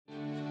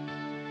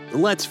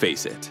Let's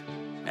face it,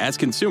 as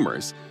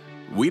consumers,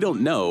 we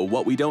don't know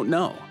what we don't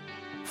know.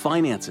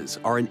 Finances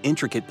are an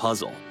intricate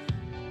puzzle.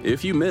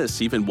 If you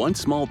miss even one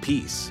small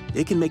piece,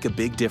 it can make a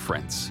big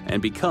difference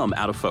and become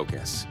out of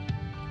focus.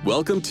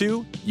 Welcome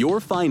to Your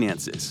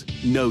Finances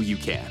Know You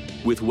Can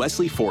with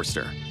Wesley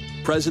Forster,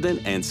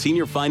 President and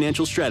Senior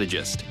Financial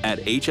Strategist at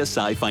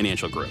HSI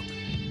Financial Group.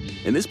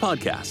 In this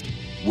podcast,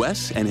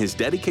 Wes and his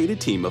dedicated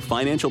team of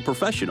financial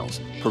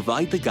professionals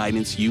provide the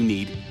guidance you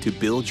need to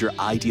build your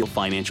ideal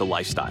financial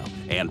lifestyle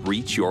and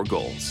reach your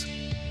goals.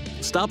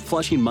 Stop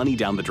flushing money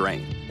down the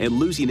drain and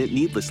losing it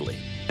needlessly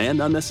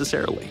and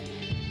unnecessarily.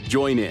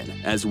 Join in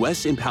as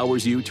Wes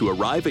empowers you to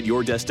arrive at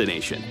your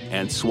destination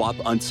and swap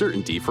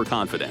uncertainty for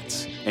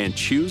confidence and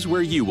choose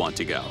where you want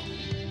to go.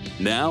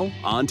 Now,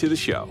 on to the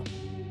show.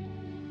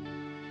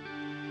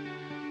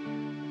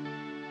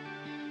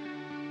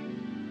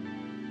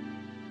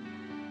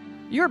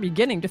 You're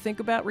beginning to think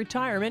about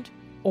retirement,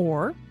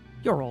 or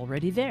you're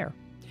already there.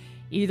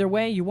 Either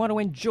way, you want to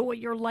enjoy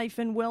your life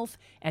and wealth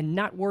and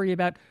not worry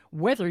about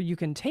whether you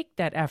can take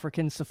that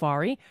African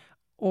safari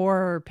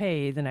or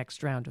pay the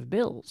next round of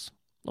bills.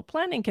 Well,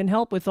 planning can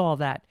help with all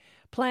that.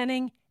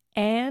 Planning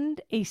and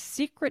a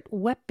secret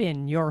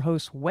weapon your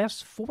host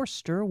Wes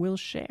Forster will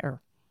share.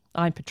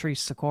 I'm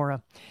Patrice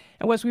Sikora.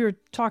 And Wes, we were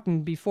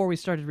talking before we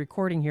started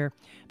recording here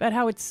about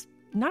how it's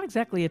not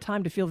exactly a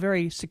time to feel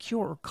very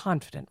secure or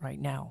confident right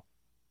now.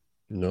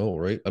 No,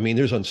 right? I mean,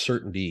 there's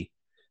uncertainty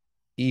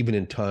even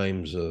in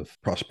times of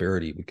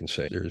prosperity, we can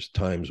say. There's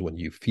times when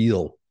you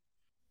feel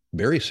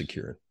very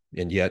secure,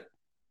 and yet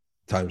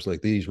times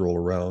like these roll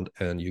around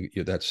and you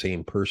that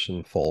same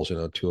person falls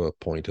into a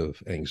point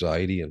of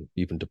anxiety and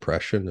even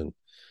depression, and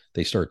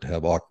they start to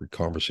have awkward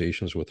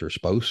conversations with their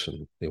spouse,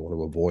 and they want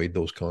to avoid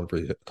those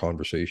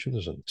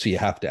conversations. And so you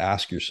have to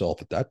ask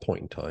yourself at that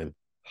point in time,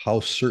 how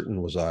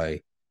certain was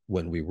I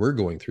when we were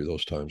going through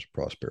those times of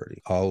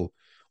prosperity? How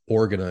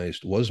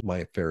organized was my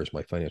affairs,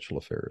 my financial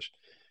affairs?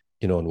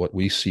 And what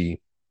we see,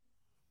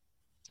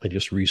 I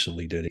just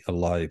recently did a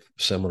live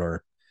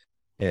seminar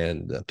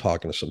and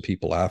talking to some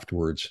people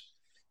afterwards,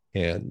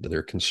 and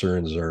their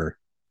concerns are,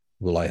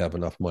 will I have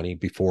enough money?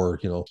 Before,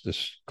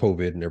 this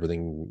COVID and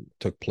everything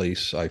took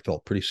place, I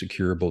felt pretty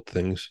secure about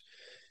things.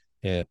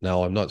 And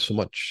now I'm not so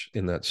much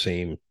in that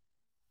same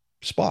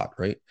spot,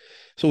 right?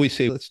 So we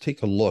say, let's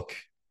take a look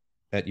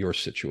at your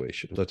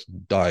situation. Let's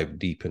dive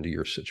deep into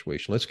your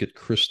situation. Let's get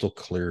crystal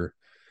clear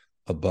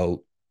about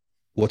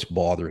what's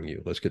bothering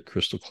you. Let's get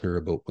crystal clear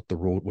about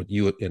what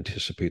you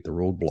anticipate the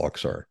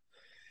roadblocks are.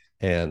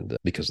 And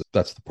because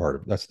that's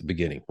the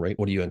beginning, right?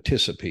 What do you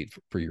anticipate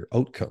for your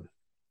outcome?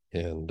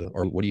 And,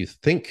 or what do you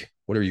think?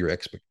 What are your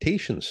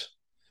expectations?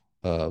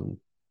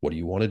 What do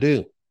you want to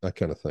do? That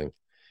kind of thing.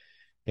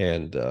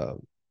 And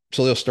so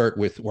we'll start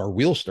with,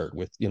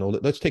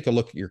 let's take a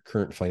look at your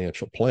current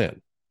financial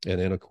plan. And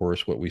then, of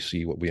course, what we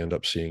end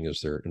up seeing is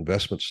their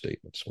investment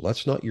statements. Well,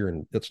 that's not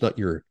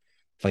your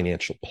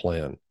financial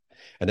plan.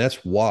 And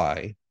that's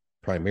why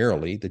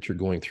primarily that you're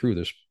going through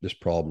this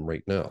problem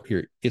right now.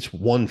 Here, it's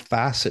one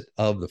facet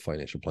of the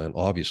financial plan.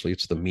 Obviously,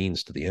 it's the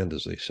means to the end,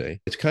 as they say.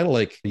 It's kind of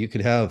like you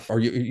could have, or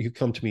you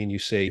come to me and you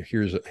say,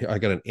 I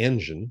got an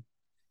engine,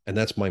 and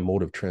that's my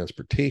mode of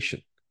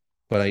transportation.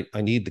 But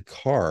I need the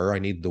car, I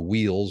need the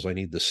wheels, I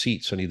need the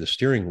seats, I need the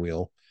steering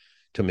wheel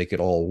to make it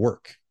all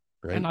work.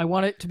 Right? And I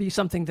want it to be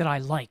something that I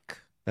like.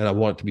 And I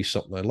want it to be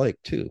something I like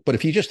too. But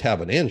if you just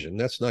have an engine,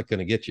 that's not going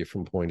to get you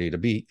from point A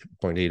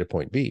to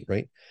point B,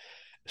 right?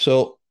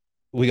 So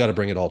we got to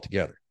bring it all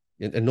together.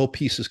 And no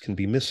pieces can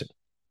be missing.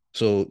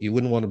 So you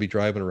wouldn't want to be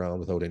driving around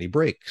without any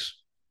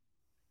brakes.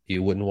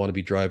 You wouldn't want to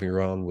be driving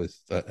around with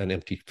an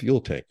empty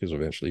fuel tank, because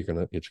eventually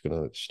it's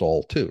going to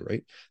stall too,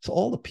 right? So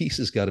all the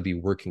pieces got to be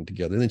working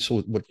together. And then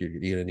so what you're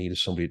going to need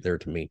is somebody there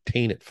to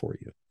maintain it for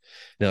you.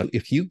 Now,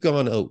 if you've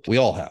gone out,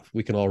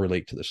 we can all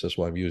relate to this. That's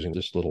why I'm using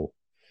this little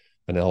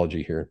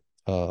analogy here.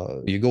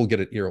 You go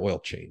get your oil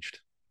changed.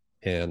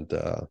 And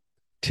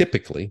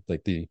typically,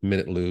 like the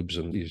Minute Lubes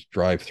and these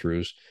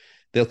drive-throughs,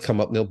 they'll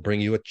come up and they'll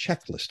bring you a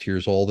checklist.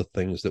 Here's all the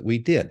things that we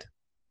did,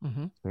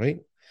 right?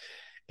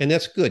 And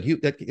that's good.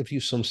 That gives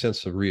you some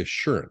sense of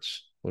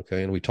reassurance,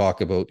 okay? And we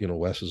talk about,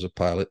 Wes is a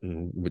pilot,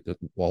 and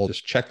all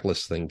this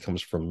checklist thing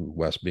comes from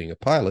Wes being a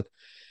pilot.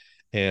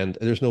 And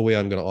there's no way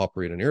I'm going to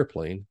operate an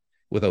airplane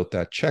without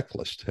that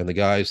checklist. And the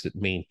guys that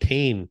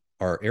maintain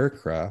our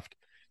aircraft,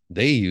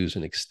 they use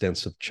an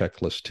extensive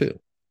checklist too,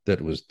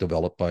 that was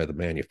developed by the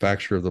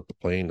manufacturer of the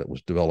plane, that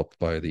was developed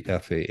by the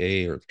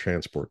FAA or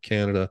Transport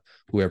Canada,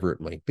 whoever it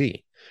might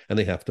be. And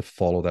they have to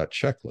follow that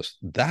checklist.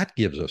 That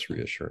gives us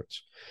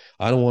reassurance.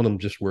 I don't want them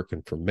just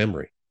working from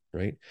memory,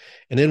 right?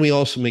 And then we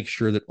also make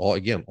sure that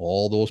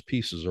all those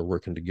pieces are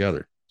working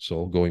together.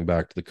 So going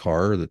back to the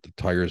car, that the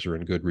tires are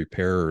in good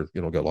repair, or,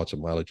 got lots of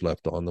mileage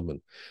left on them,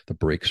 and the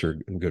brakes are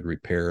in good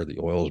repair, the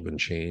oil's been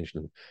changed,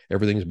 and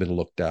everything's been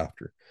looked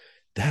after.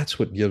 That's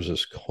what gives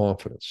us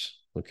confidence.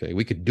 Okay,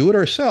 we could do it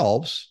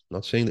ourselves. I'm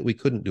not saying that we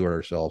couldn't do it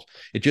ourselves.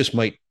 It just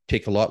might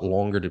take a lot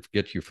longer to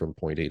get you from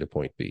point A to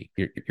point B.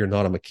 You're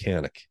not a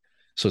mechanic,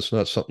 so it's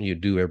not something you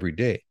do every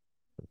day.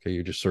 Okay,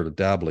 you're just sort of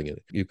dabbling in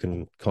it. You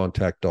can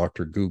contact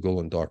Dr. Google,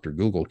 and Dr.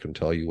 Google can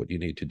tell you what you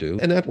need to do.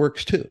 And that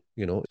works too.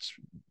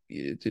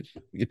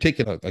 You're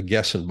taking a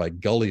guess and by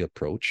gully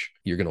approach.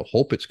 You're going to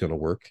hope it's going to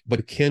work, but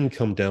it can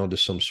come down to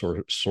some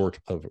sort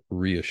of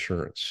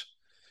reassurance.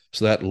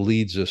 So that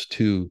leads us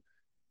to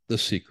the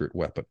secret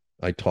weapon.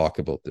 I talk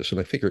about this, and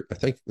I think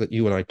that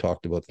you and I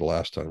talked about the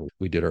last time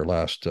we did our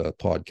last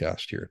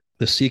podcast here.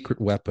 The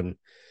secret weapon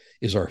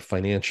is our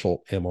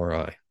financial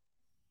MRI.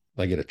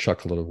 I get a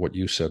chuckle out of what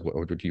you said.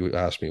 What did you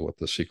ask me what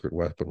the secret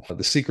weapon was?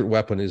 The secret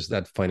weapon is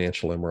that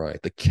financial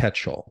MRI, the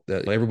catch-all,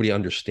 that everybody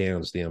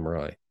understands the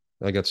MRI.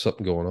 I got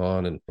something going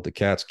on and the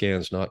CAT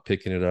scan's not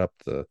picking it up.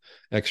 The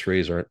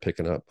x-rays aren't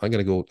picking up. I'm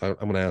going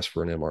to ask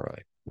for an MRI,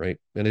 right?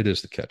 And it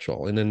is the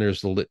catch-all. And then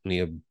there's the litany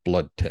of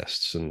blood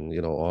tests and,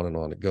 on and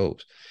on it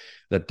goes.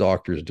 That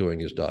doctor is doing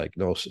his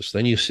diagnosis.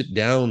 Then you sit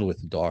down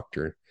with the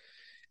doctor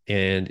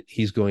and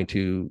he's going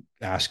to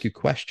ask you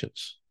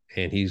questions.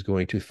 And he's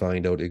going to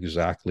find out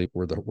exactly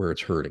where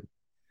it's hurting.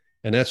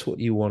 And that's what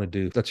you want to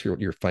do. That's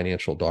your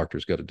financial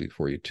doctor's got to do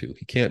for you too.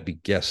 He can't be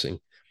guessing.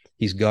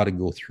 He's got to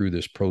go through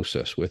this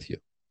process with you.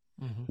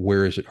 Mm-hmm.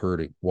 Where is it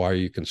hurting? Why are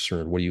you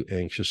concerned? What are you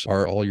anxious?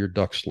 Are all your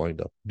ducks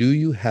lined up? Do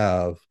you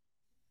have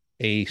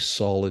a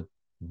solid,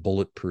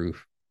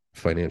 bulletproof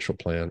financial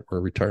plan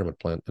or retirement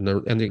plan? And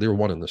they're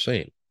one and the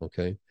same.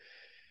 Okay.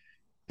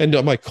 And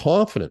am I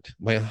confident?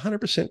 Am I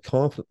 100%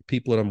 confident the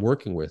people that I'm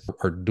working with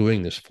are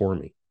doing this for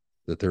me?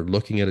 That they're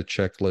looking at a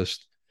checklist,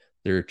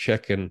 they're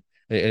checking,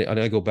 and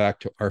I go back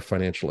to our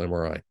financial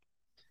MRI,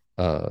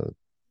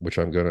 which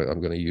I'm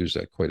gonna use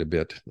that quite a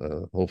bit.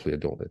 Hopefully,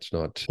 it's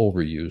not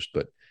overused,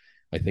 but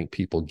I think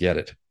people get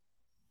it.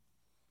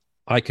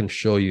 I can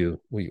show you.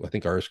 I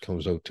think ours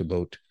comes out to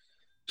about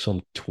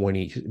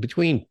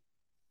between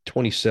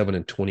 27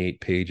 and 28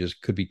 pages.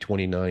 Could be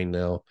 29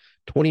 now.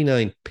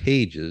 29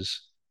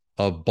 pages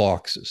of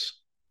boxes,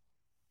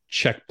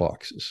 check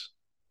boxes,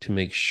 to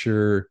make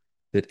sure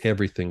that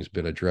everything's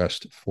been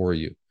addressed for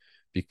you,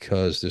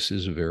 because this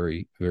is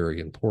very, very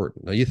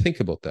important. Now you think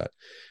about that.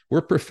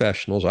 We're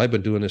professionals. I've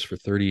been doing this for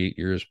 38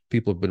 years.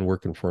 People have been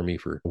working for me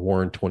for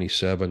Warren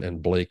 27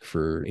 and Blake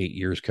for 8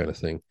 years kind of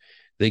thing.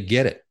 They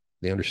get it.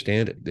 They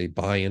understand it. They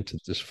buy into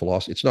this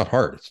philosophy. It's not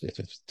hard.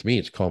 It's to me,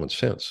 it's common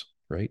sense,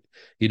 right?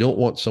 You don't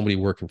want somebody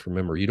working from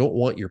memory. You don't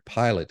want your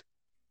pilot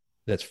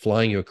that's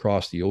flying you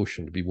across the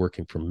ocean to be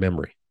working from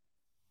memory.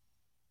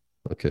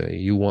 Okay,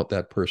 you want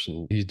that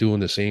person, he's doing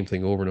the same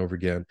thing over and over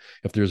again.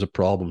 If there's a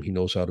problem, he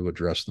knows how to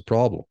address the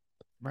problem.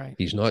 Right.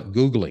 He's not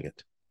Googling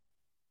it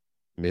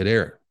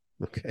midair.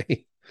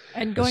 Okay.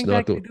 And going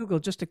back to Google,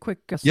 just a quick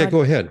yeah, go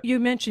ahead. You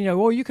mentioned,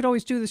 you could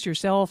always do this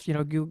yourself,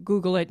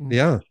 Google it and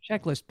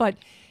checklist, but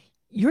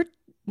you're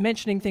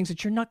mentioning things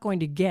that you're not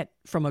going to get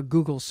from a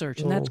Google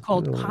search, and that's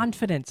called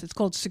confidence. It's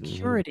called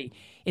security.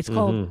 It's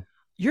called,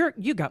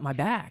 you got my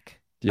back.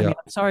 Yeah. I'm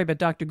sorry, but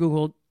Dr.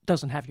 Google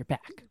doesn't have your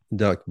back.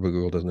 Dr.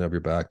 Google doesn't have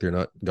your back. They're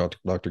not,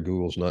 Dr.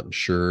 Google's not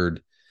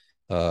insured.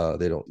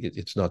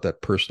 It's not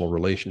that personal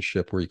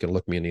relationship where you can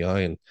look me in the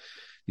eye and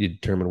you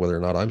determine whether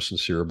or not I'm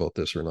sincere about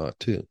this or not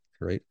too,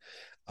 right?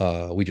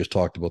 We just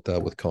talked about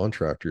that with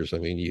contractors. I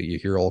mean, you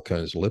hear all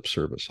kinds of lip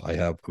service.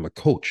 I'm a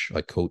coach.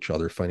 I coach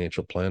other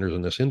financial planners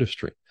in this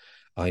industry.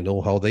 I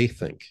know how they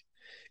think.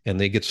 And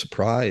they get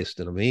surprised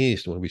and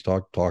amazed when we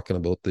talking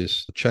about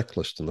this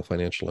checklist and the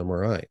financial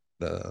MRI.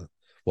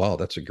 Wow,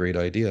 that's a great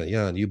idea.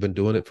 Yeah. And you've been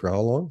doing it for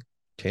how long?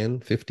 10,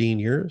 15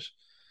 years?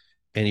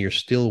 And you're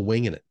still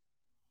winging it.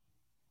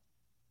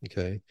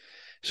 Okay.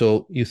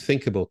 So you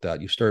think about that.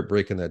 You start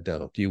breaking that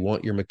down. Do you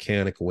want your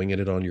mechanic winging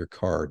it on your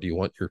car? Do you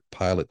want your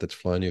pilot that's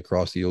flying you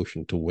across the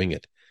ocean to wing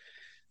it?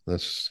 I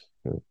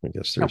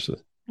guess there's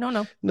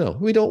No,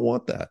 we don't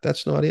want that.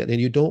 That's not it.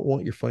 And you don't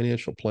want your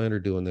financial planner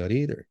doing that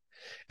either.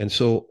 And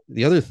so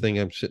the other thing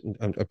I'm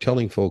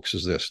telling folks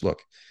is this.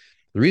 Look,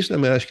 the reason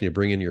I'm asking you to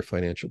bring in your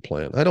financial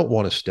plan, I don't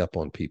want to step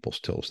on people's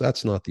toes.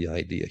 That's not the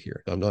idea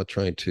here. I'm not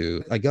trying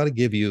to,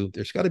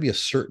 there's got to be a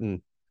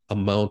certain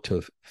amount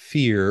of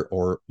fear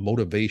or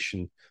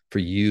motivation for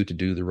you to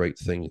do the right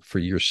thing for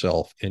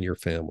yourself and your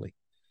family.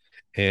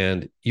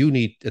 And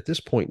at this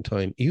point in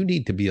time, you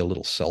need to be a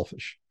little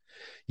selfish.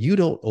 You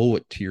don't owe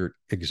it to your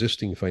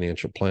existing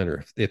financial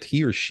planner. If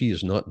he or she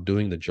is not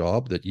doing the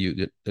job that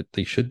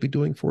they should be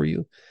doing for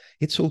you,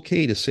 it's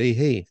okay to say,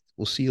 hey,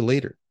 we'll see you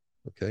later.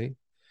 Okay.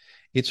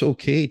 It's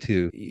okay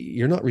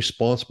you're not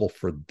responsible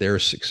for their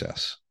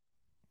success.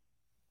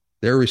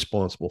 They're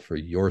responsible for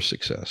your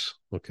success.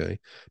 Okay.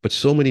 But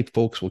so many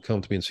folks will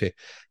come to me and say,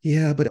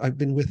 yeah, but I've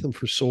been with them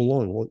for so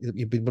long. Well,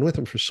 you've been with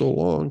them for so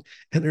long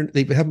and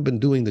they haven't been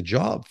doing the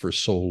job for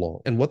so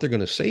long. And what they're going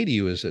to say to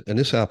you is that, and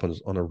this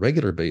happens on a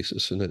regular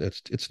basis, and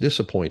it's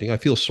disappointing.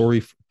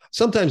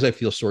 Sometimes I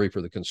feel sorry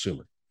for the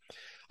consumer.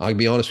 I'll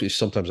be honest with you.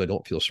 Sometimes I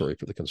don't feel sorry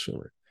for the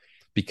consumer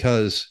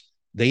because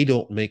they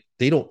don't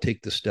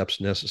take the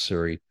steps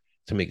necessary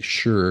to make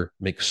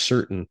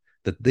certain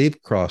that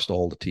they've crossed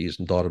all the T's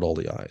and dotted all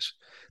the I's,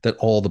 that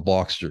all the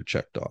boxes are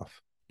checked off.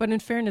 But in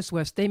fairness,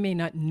 Wes, they may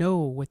not know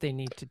what they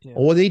need to do.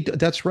 Oh,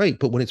 that's right.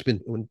 But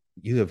when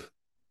you have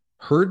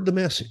heard the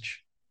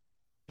message,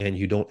 and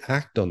you don't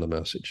act on the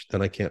message,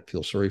 then I can't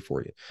feel sorry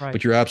for you. Right.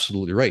 But you're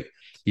absolutely right.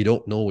 You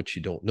don't know what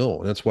you don't know.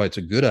 And that's why it's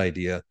a good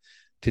idea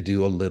to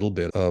do a little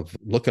bit of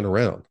looking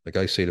around. Like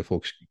I say to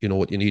folks,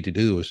 what you need to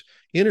do is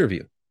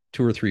interview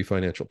 2 or 3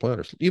 financial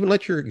planners. Even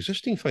let your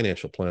existing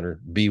financial planner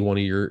be one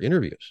of your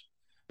interviews,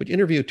 but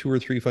interview 2 or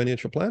 3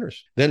 financial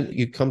planners. Then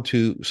you come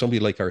to somebody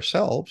like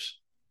ourselves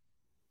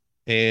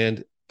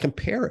and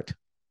compare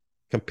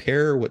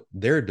what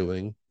they're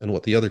doing and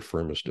what the other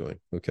firm is doing.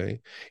 Okay.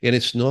 And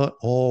it's not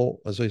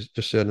all, as I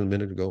just said a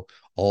minute ago,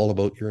 all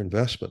about your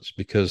investments,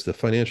 because the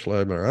financial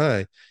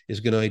MRI is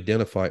going to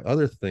identify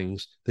other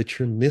things that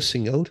you're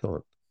missing out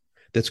on.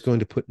 That's going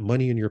to put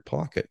money in your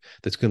pocket.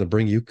 That's going to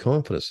bring you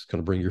confidence. It's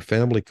going to bring your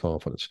family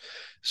confidence.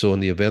 So in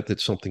the event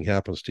that something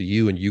happens to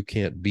you and you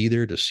can't be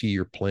there to see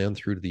your plan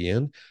through to the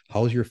end,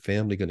 how's your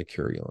family going to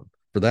carry on?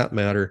 For that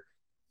matter,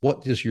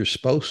 what does your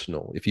spouse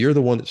know? If you're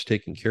the one that's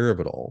taking care of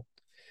it all,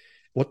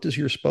 what does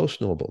your spouse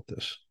know about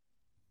this?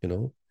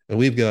 And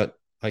we've got,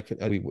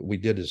 we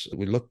did is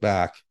we look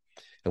back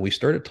and we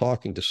started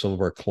talking to some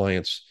of our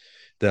clients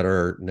that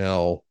are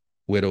now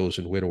widows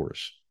and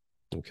widowers,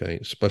 okay,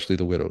 especially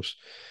the widows.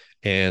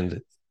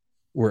 And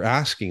we're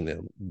asking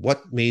them,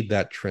 what made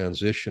that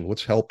transition?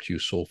 What's helped you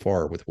so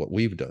far with what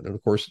we've done? And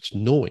of course, it's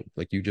knowing,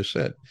 like you just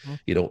said,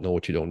 you don't know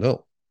what you don't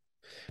know,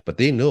 but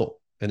they know,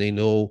 and they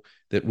know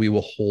that we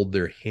will hold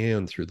their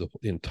hand through the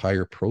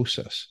entire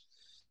process.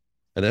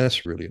 And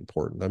that's really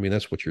important. I mean,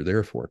 that's what you're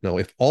there for. Now,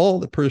 if all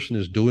the person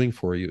is doing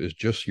for you is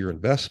just your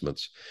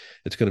investments,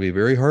 it's going to be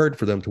very hard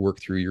for them to work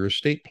through your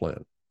estate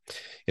plan.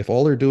 If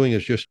all they're doing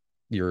is just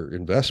your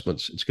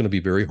investments, it's going to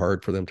be very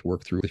hard for them to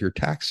work through with your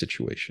tax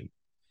situation.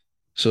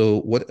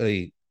 So what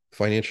a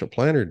financial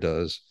planner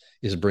does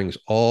is brings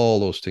all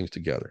those things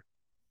together.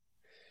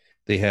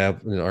 They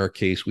have, in our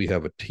case, we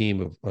have a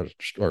team of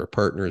our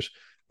partners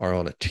are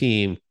on a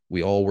team.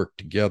 We all work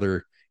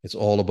together. It's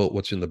all about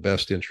what's in the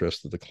best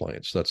interest of the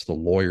clients. That's the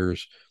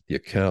lawyers, the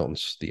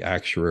accountants, the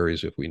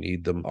actuaries, if we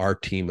need them, our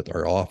team at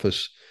our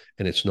office.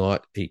 And it's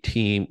not a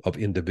team of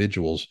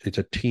individuals. It's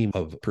a team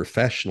of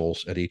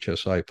professionals at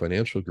HSI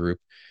Financial Group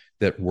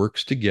that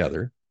works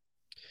together,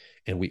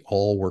 and we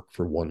all work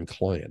for one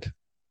client.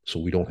 So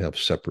we don't have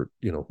separate,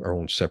 our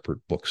own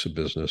separate books of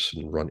business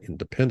and run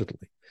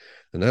independently.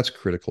 And that's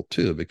critical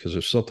too, because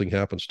if something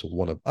happens to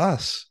one of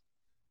us,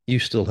 you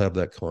still have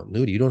that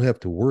continuity. You don't have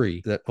to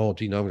worry that, oh,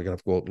 gee, now I'm going to have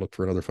to go out and look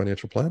for another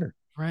financial planner.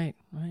 Right.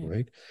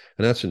 And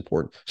that's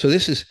important. So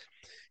this is,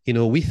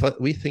 we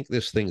think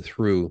this thing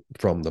through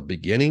from the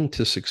beginning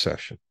to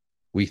succession.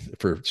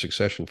 For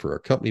succession for our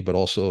company, but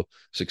also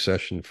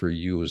succession for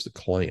you as the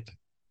client.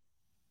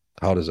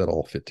 How does that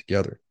all fit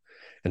together?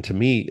 And to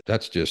me,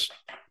 that's just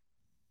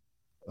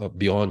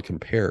beyond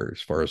compare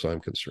as far as I'm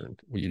concerned.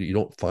 You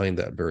don't find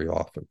that very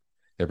often.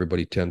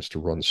 Everybody tends to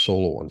run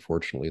solo,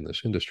 unfortunately, in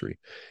this industry.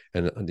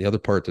 And the other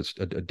part that's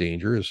a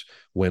danger is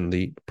when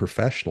the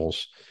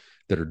professionals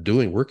that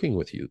are working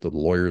with you, the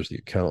lawyers, the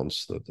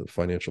accountants, the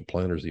financial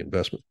planners, the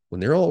investment, when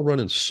they're all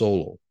running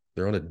solo,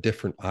 they're on a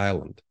different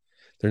island.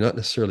 They're not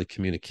necessarily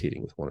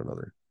communicating with one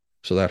another.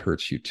 So that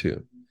hurts you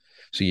too.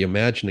 So you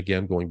imagine,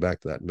 again, going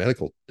back to that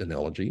medical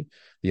analogy,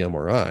 the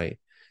MRI,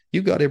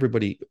 you've got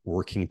everybody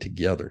working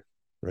together,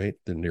 right?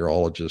 The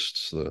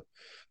neurologists, the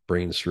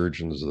brain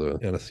surgeons, the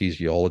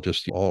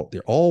anesthesiologists,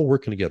 they're all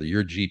working together.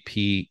 Your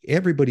GP,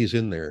 everybody's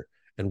in there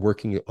and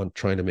working on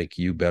trying to make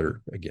you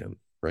better again,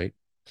 right?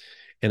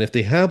 And if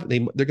they're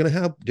going to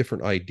have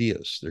different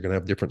ideas, they're going to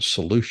have different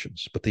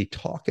solutions, but they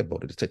talk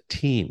about it. It's a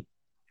team.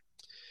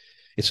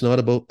 It's not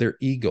about their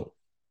ego,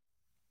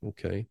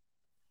 okay?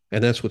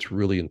 And that's what's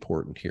really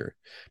important here.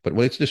 But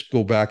let's just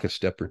go back a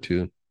step or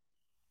two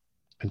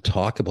and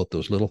talk about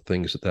those little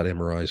things that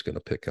MRI is going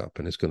to pick up.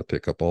 And it's going to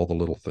pick up all the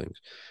little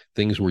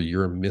things where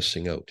you're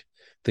missing out,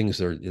 things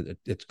that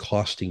it's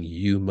costing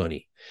you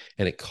money.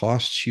 And it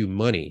costs you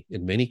money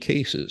in many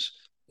cases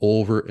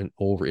over and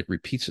over. It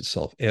repeats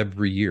itself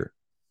every year.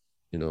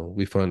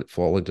 We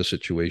fall into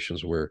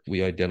situations where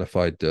we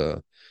identified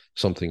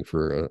something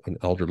for an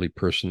elderly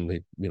person.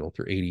 They're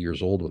 80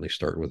 years old when they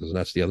start with us. And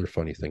that's the other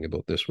funny thing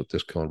about this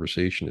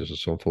conversation is that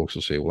some folks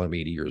will say, well, I'm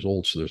 80 years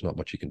old, so there's not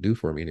much you can do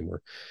for me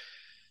anymore.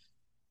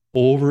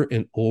 Over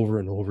and over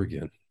and over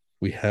again,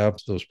 we have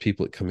those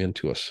people that come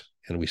into us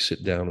and we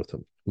sit down with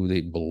them who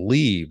they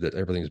believe that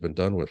everything's been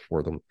done with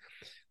for them.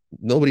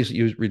 Nobody's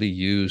really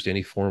used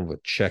any form of a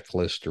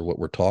checklist or what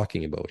we're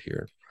talking about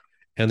here.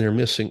 And they're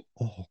missing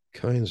all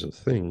kinds of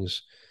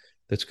things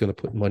that's going to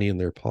put money in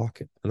their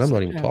pocket. And I'm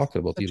not even talking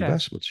about the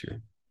investments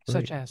here. Right?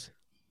 Such as?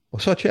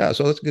 Well, such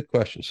as. Oh, that's a good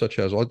question. Such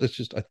as. Well,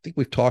 I think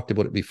we've talked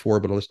about it before,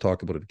 but let's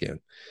talk about it again.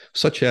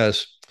 Such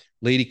as,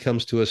 lady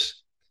comes to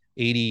us,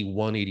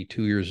 81,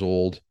 82 years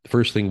old. The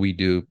first thing we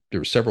do,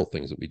 there were several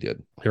things that we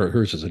did.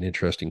 Hers is an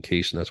interesting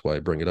case, and that's why I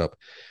bring it up.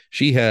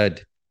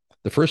 The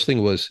first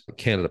thing was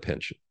Canada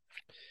pension.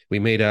 We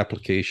made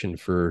application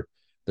for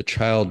the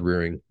child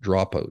rearing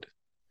dropout.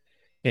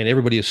 And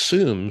everybody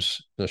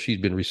assumes she's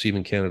been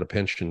receiving Canada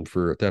pension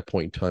for, at that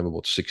point in time,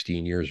 about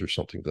 16 years or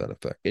something to that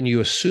effect. And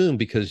you assume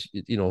because,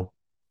 it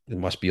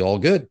must be all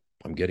good.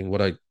 I'm getting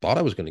what I thought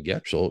I was going to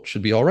get, so it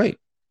should be all right.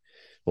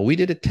 Well, we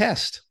did a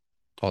test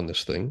on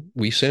this thing.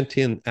 We sent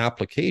in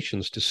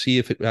applications to see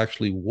if it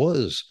actually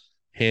was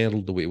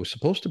handled the way it was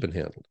supposed to have been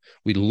handled.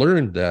 We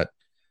learned that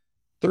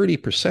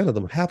 30% of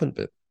them haven't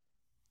been.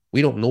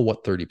 We don't know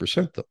what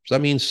 30% though. So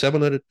that means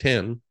 7 out of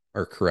 10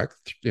 are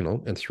correct,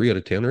 and 3 out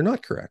of 10 are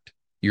not correct.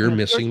 You're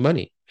missing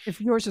money. If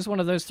yours is one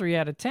of those 3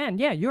 out of 10,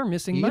 yeah, you're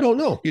missing money. You don't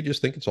know. You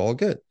just think it's all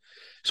good.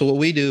 So what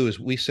we do is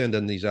we send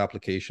in these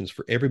applications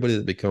for everybody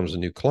that becomes a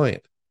new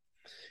client.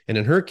 And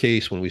in her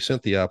case, when we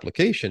sent the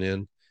application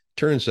in,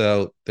 turns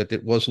out that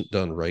it wasn't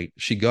done right.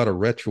 She got a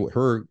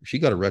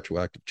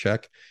retroactive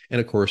check,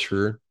 and of course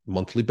her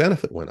monthly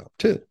benefit went up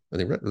too. I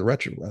think the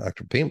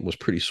retroactive payment was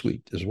pretty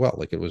sweet as well.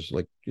 Like it was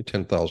like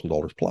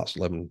 $10,000 plus,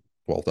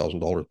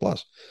 $12,000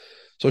 plus.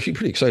 So she's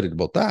pretty excited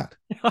about that.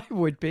 I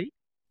would be.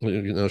 She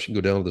can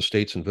go down to the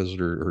States and visit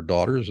her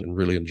daughters and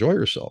really enjoy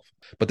herself.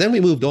 But then we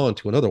moved on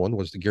to another one,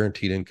 was the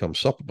guaranteed income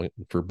supplement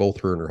for both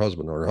her and her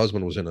husband. Her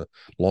husband was in a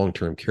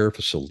long-term care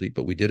facility,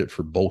 but we did it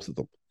for both of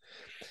them.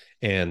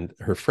 And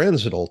her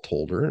friends had all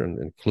told her, and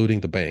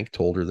including the bank,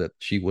 told her that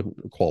she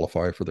wouldn't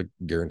qualify for the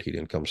guaranteed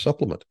income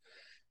supplement.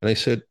 And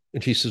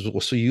she says,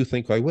 well, so you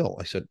think I will?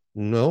 I said,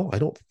 no, I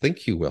don't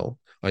think you will.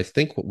 I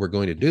think what we're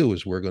going to do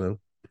is we're going to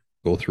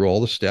go through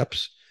all the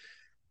steps.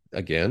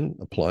 Again,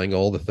 applying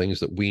all the things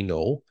that we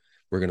know,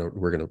 we're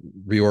gonna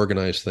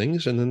reorganize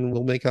things, and then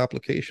we'll make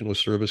application with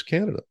Service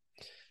Canada.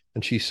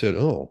 And she said,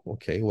 oh,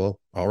 okay,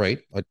 well, all right,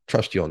 I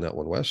trust you on that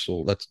one, Wes, so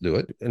let's do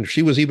it. And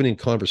she was even in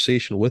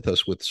conversation with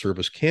us with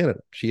Service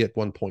Canada. She at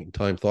one point in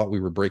time thought we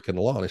were breaking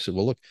the law. And I said,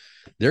 well, look,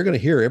 they're going to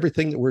hear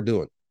everything that we're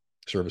doing,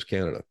 Service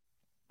Canada,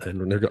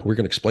 and we're going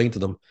to explain to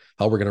them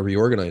how we're going to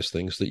reorganize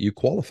things that you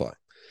qualify.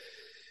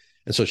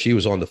 And so she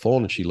was on the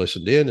phone and she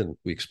listened in, and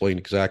we explained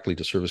exactly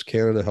to Service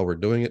Canada how we're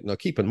doing it. Now,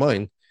 keep in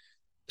mind,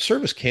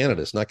 Service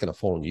Canada is not going to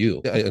phone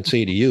you and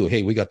say to you,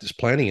 hey, we got this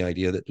planning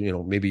idea that,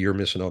 maybe you're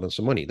missing out on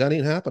some money. That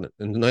ain't happening.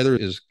 And neither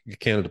is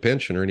Canada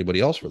Pension or anybody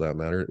else for that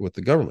matter with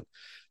the government.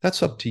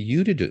 That's up to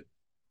you to do.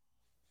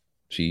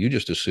 So you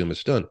just assume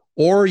it's done,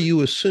 or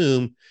you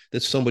assume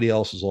that somebody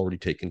else has already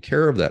taken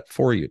care of that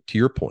for you, to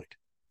your point,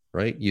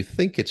 right? You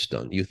think it's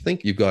done. You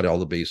think you've got all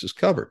the bases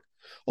covered.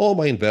 Oh,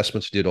 my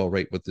investments did all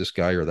right with this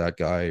guy or that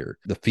guy, or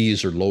the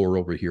fees are lower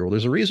over here. Well,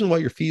 there's a reason why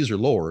your fees are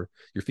lower.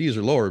 Your fees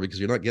are lower because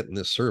you're not getting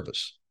this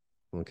service.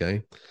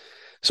 Okay.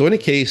 So in a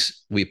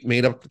case, we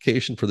made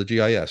application for the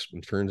GIS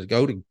and turned it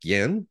out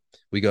again.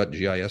 We got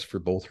GIS for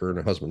both her and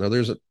her husband. Now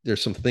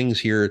there's some things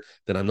here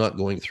that I'm not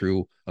going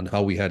through on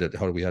how we had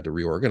to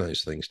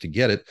reorganize things to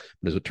get it.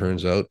 But as it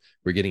turns out,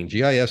 we're getting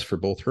GIS for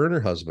both her and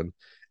her husband,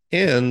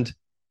 and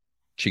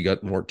she got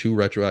 2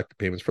 retroactive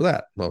payments for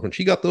that. Well, when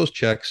she got those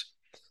checks,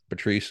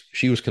 Patrice,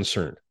 she was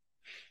concerned.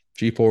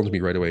 She phones me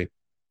right away.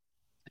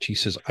 She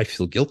says, I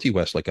feel guilty,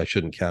 Wes, like I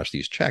shouldn't cash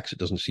these checks. It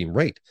doesn't seem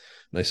right.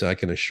 And I said, I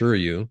can assure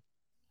you,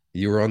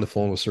 you were on the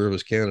phone with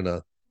Service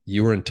Canada.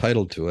 You were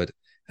entitled to it.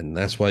 And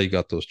that's why you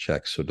got those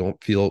checks. So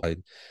don't feel I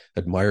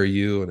admire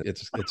you and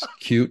it's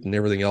cute and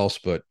everything else,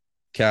 but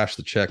cash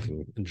the check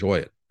and enjoy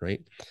it,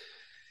 right?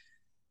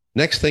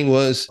 Next thing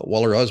was,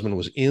 while her husband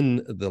was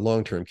in the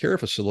long-term care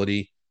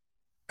facility,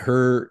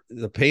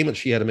 the payments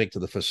she had to make to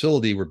the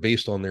facility were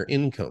based on their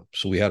income.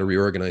 So we had to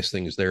reorganize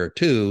things there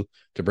too,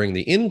 to bring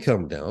the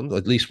income down,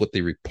 at least what they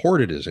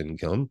reported as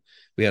income.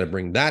 We had to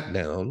bring that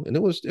down, and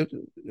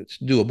it's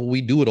doable.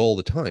 We do it all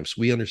the time. So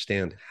we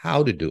understand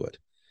how to do it.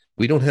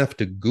 We don't have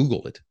to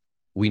Google it.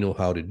 We know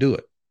how to do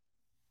it.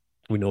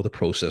 We know the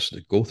process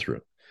to go through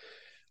it.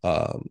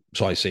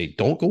 So I say,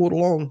 don't go it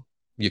alone.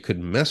 You could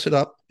mess it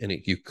up, and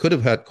you could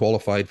have had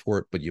qualified for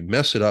it, but you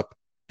mess it up,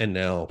 and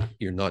now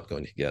you're not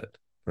going to get it.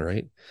 All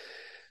right.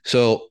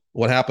 So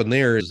what happened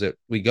there is that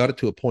we got it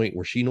to a point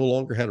where she no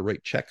longer had to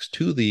write checks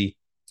the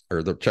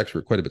checks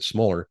were quite a bit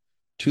smaller,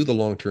 to the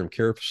long-term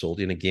care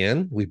facility. And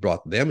again, we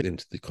brought them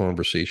into the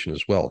conversation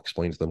as well,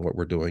 explained to them what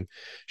we're doing.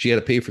 She had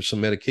to pay for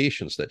some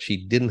medications that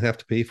she didn't have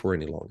to pay for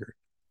any longer.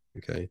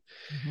 Okay.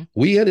 Mm-hmm.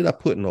 We ended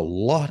up putting a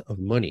lot of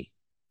money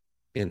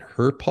in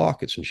her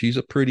pockets, and she's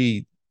a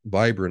pretty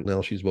vibrant,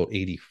 now she's about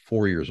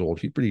 84 years old.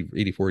 She's pretty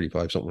 84,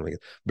 85, something like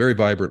that. Very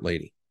vibrant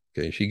lady.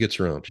 Okay. She gets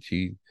around.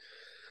 She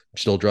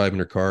still driving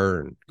her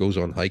car and goes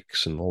on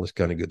hikes and all this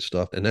kind of good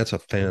stuff. And that's a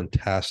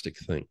fantastic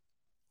thing.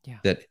 Yeah.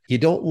 That you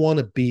don't want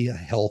to be a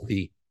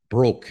healthy,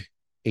 broke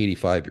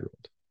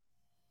 85-year-old.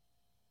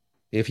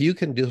 If you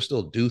can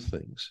still do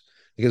things,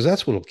 because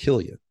that's what'll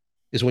kill you,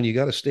 is when you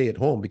got to stay at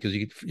home because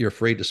you're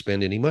afraid to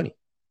spend any money.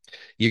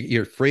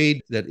 You're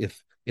afraid that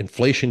if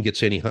inflation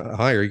gets any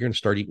higher, you're going to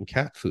start eating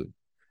cat food.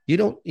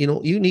 You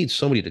need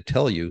somebody to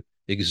tell you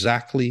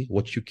exactly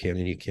what you can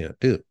and you can't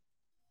do.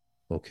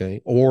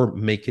 Okay. Or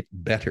make it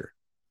better.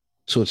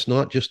 So it's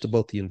not just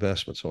about the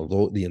investments,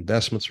 although the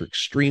investments are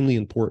extremely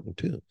important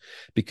too,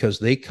 because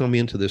they come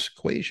into this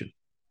equation.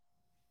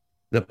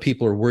 Now,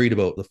 people are worried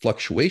about the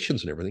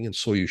fluctuations and everything, and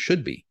so you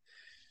should be.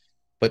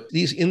 But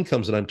these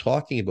incomes that I'm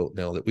talking about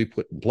now that we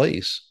put in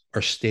place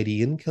are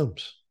steady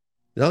incomes.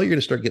 Now you're going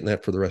to start getting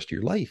that for the rest of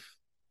your life.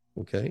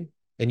 Okay.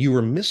 And you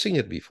were missing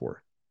it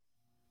before.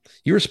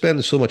 You were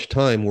spending so much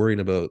time worrying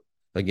about,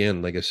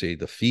 again, like I say,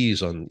 the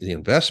fees on the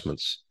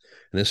investments.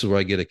 And this is where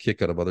I get a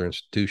kick out of other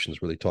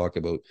institutions where they talk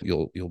about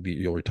you'll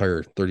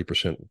retire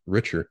 30%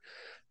 richer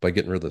by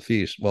getting rid of the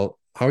fees. Well,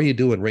 how are you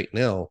doing right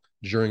now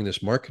during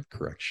this market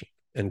correction?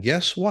 And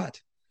guess what?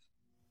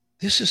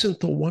 This isn't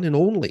the one and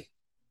only.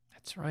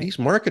 That's right. These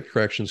market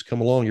corrections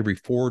come along every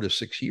 4 to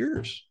 6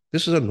 years.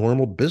 This is a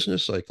normal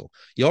business cycle.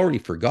 You already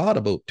forgot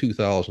about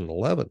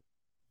 2011.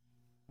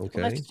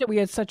 Okay. Well, we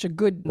had such a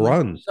good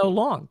run. So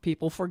long,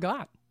 people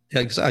forgot.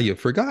 Yeah, exactly. You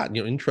forgot.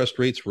 Interest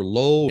rates were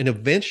low, and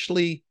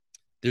eventually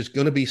there's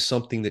going to be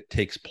something that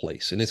takes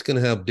place, and it's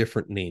going to have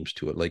different names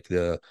to it, like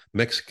the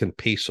Mexican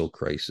peso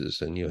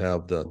crisis, and you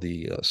have the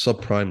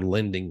subprime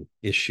lending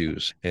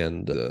issues,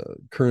 and the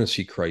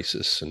currency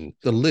crisis, and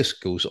the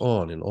list goes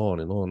on and on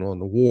and on and on.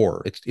 The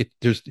war.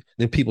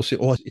 Then people say,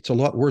 oh, it's a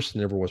lot worse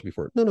than it ever was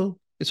before. No,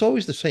 it's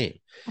always the same.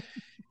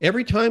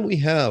 Every time we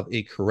have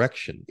a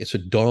correction, it's a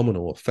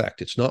domino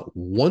effect. It's not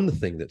one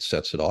thing that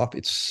sets it off.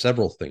 It's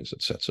several things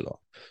that sets it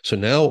off. So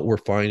now what we're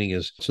finding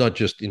is it's not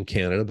just in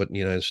Canada, but in the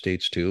United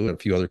States too, and a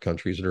few other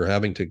countries that are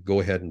having to go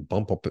ahead and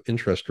bump up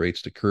interest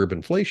rates to curb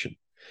inflation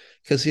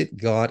because it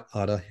got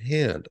out of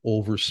hand,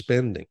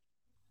 overspending,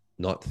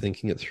 not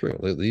thinking it through.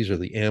 These are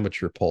the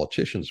amateur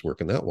politicians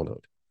working that one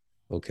out.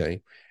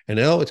 Okay. And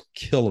now it's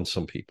killing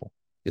some people.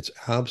 It's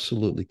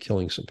absolutely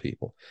killing some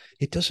people.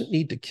 It doesn't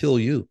need to kill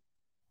you.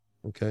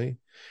 Okay.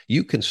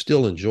 You can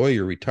still enjoy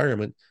your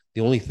retirement.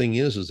 The only thing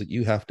is that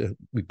you have to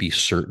be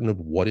certain of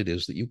what it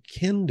is that you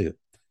can do.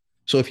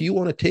 So if you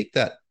want to take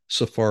that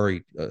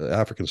safari,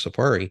 African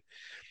safari,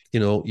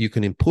 you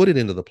can input it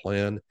into the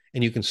plan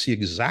and you can see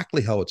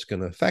exactly how it's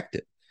going to affect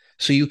it.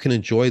 So you can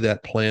enjoy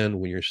that plan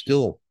when you're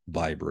still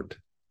vibrant.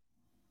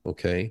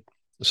 Okay.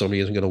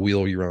 Somebody isn't going to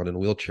wheel you around in a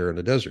wheelchair in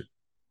the desert.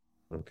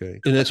 Okay.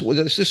 And this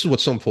is what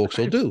some folks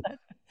will do.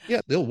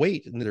 Yeah, they'll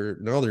wait, and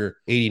they're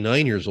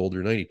 89 years old,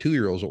 they're 92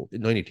 years old,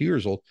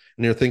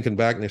 and they're thinking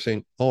back and they're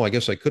saying, "Oh, I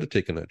guess I could have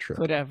taken that trip."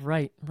 Could have,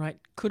 right.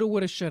 Coulda,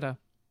 woulda, shoulda.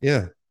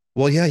 Yeah.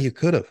 Well, yeah, you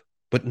could have,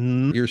 but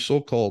your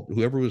so-called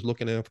whoever was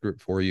looking after it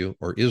for you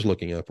or is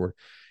looking after it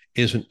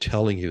isn't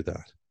telling you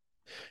that.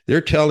 They're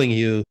telling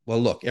you,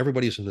 "Well, look,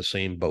 everybody's in the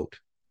same boat."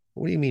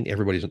 What do you mean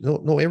everybody's?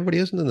 No, everybody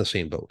isn't in the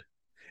same boat,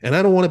 and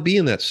I don't want to be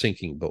in that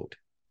sinking boat.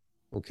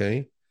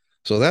 Okay,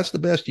 so that's the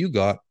best you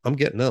got. I'm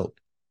getting out.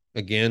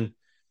 Again,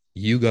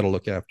 you got to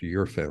look after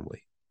your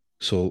family.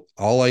 So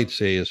all I'd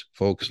say is,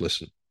 folks,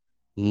 listen,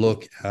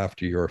 look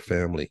after your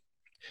family.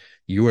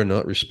 You are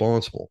not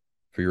responsible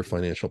for your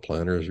financial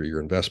planners or your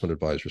investment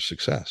advisor's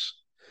success.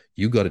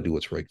 You got to do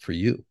what's right for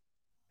you.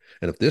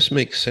 And if this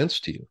makes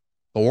sense to you,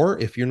 or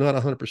if you're not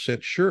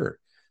 100% sure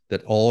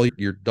that all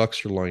your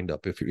ducks are lined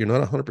up, if you're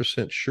not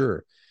 100%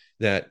 sure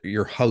that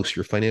your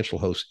financial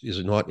house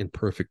is not in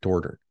perfect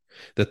order,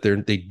 that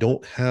they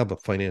don't have a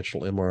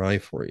financial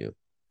MRI for you,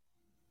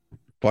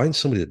 find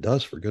somebody that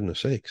does, for goodness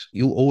sakes.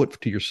 You owe it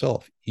to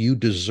yourself. You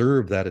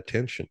deserve that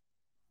attention.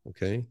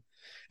 Okay.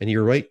 And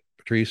you're right,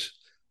 Patrice.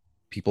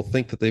 People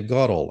think that they've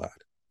got all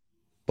that.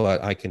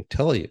 But I can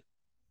tell you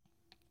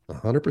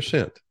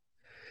 100%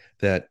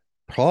 that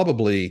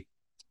probably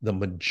the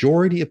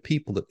majority of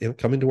people that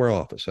come into our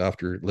office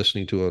after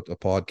listening to a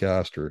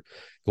podcast or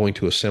going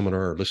to a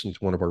seminar or listening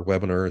to one of our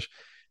webinars,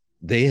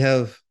 they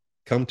have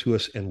come to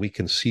us and we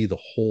can see the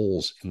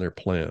holes in their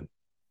plan.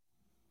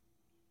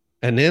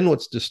 And then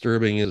what's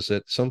disturbing is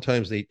that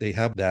sometimes they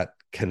have that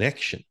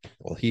connection.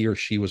 Well, he or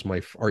she is my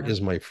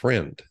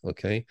friend.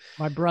 Okay.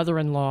 My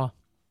brother-in-law.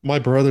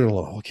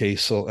 Okay.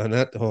 So, and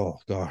that, oh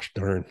gosh,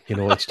 darn,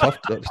 it's tough.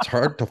 It's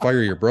hard to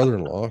fire your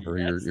brother-in-law or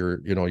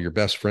your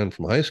best friend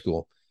from high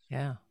school.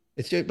 Yeah.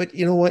 But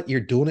you know what? You're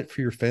doing it for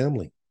your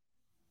family.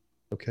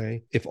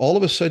 Okay. If all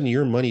of a sudden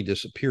your money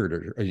disappeared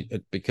or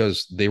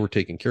because they were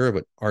taking care of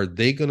it, are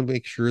they going to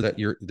make sure that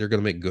they're going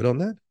to make good on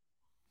that?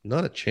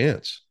 Not a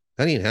chance.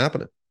 That ain't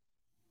happening.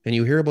 And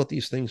you hear about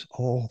these things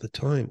all the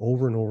time,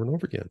 over and over and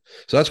over again.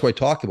 So that's why I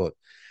talk about,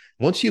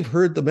 once you've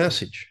heard the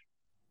message,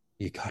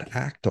 you got to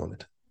act on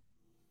it.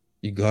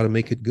 You got to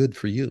make it good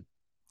for you.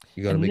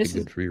 You got to make it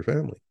good for your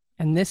family.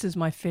 And this is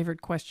my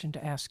favorite question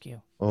to ask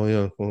you. Oh,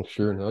 yeah. Well,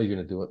 sure. Now you're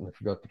going to do it. And I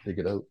forgot to dig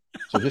it out.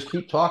 So just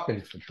keep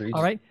talking, Patrice.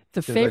 All right.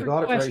 The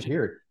favorite question. Right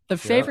here. The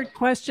favorite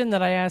question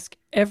that I ask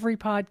every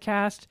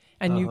podcast,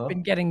 and you've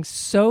been getting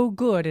so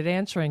good at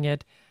answering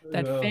it,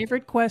 that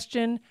favorite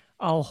question,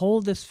 I'll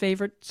hold this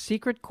favorite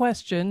secret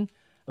question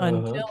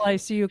until I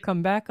see you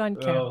come back on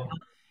camera.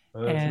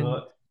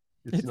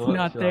 It's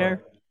not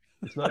there.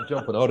 It's not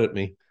jumping out at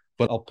me,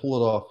 but I'll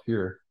pull it off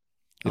here.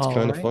 It's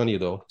kind of funny,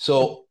 though.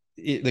 So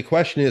the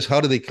question is,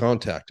 how do they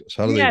contact us?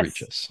 How do they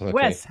reach us? Okay.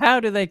 Wes, how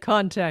do they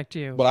contact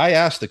you? But I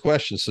asked the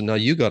question, so now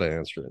you got to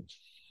answer it.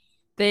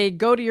 They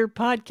go to your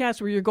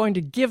podcast where you're going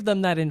to give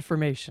them that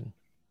information.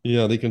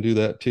 Yeah, they can do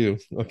that too.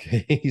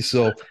 Okay.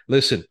 So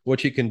listen,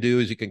 what you can do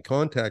is you can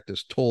contact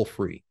us toll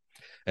free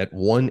at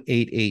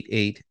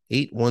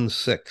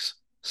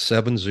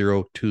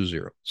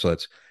 1-888-816-7020. So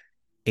that's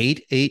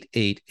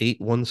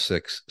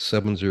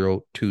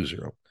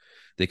 888-816-7020.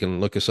 They can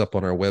look us up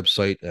on our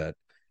website at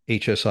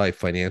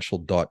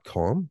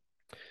hsifinancial.com.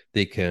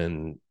 They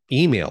can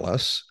email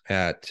us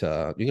at,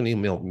 you can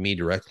email me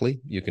directly.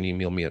 You can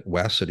email me at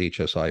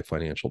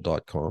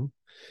wes@hsifinancial.com,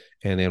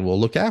 and then we'll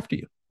look after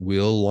you.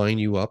 We'll line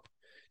you up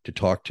to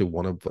talk to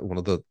one of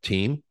the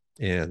team,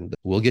 and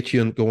we'll get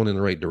you going in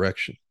the right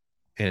direction.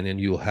 And then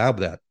you'll have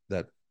that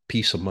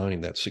peace of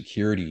mind, that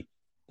security,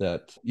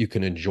 that you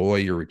can enjoy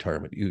your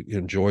retirement, you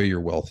enjoy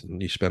your wealth,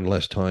 and you spend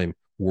less time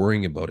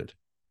worrying about it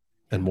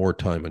and more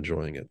time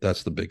enjoying it.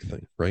 That's the big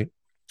thing, right?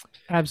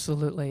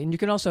 Absolutely. And you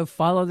can also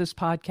follow this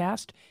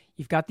podcast.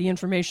 You've got the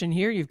information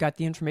here. You've got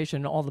the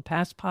information in all the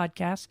past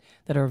podcasts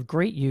that are of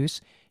great use.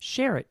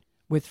 Share it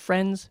with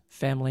friends,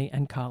 family,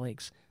 and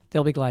colleagues.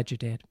 They'll be glad you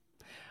did.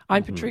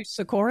 I'm Patrice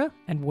Sikora,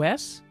 and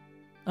Wes,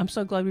 I'm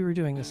so glad we were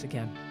doing this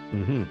again.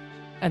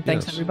 And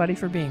thanks everybody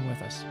for being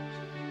with us.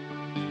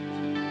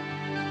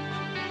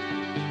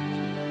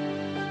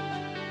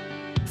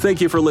 Thank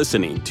you for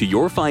listening to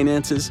Your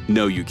Finances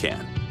Know You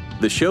Can,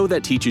 the show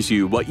that teaches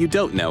you what you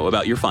don't know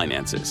about your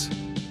finances.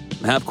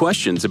 Have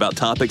questions about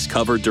topics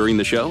covered during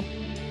the show?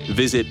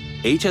 Visit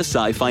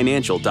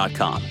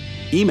hsifinancial.com.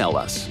 Email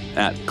us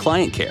at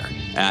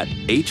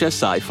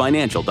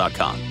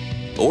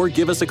clientcare@hsifinancial.com or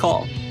give us a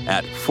call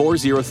at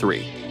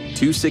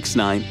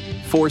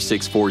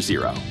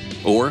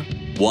 403-269-4640 or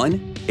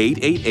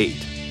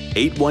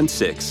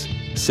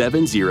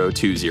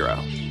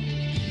 1-888-816-7020.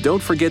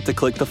 Don't forget to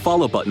click the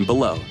follow button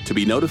below to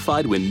be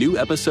notified when new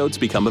episodes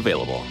become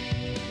available.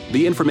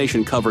 The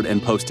information covered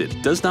and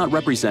posted does not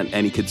represent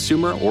any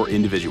consumer or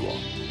individual.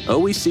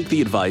 Always seek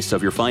the advice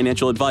of your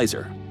financial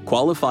advisor,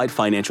 qualified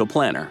financial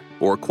planner,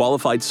 or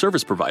qualified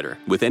service provider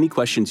with any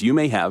questions you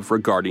may have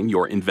regarding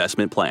your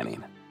investment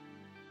planning.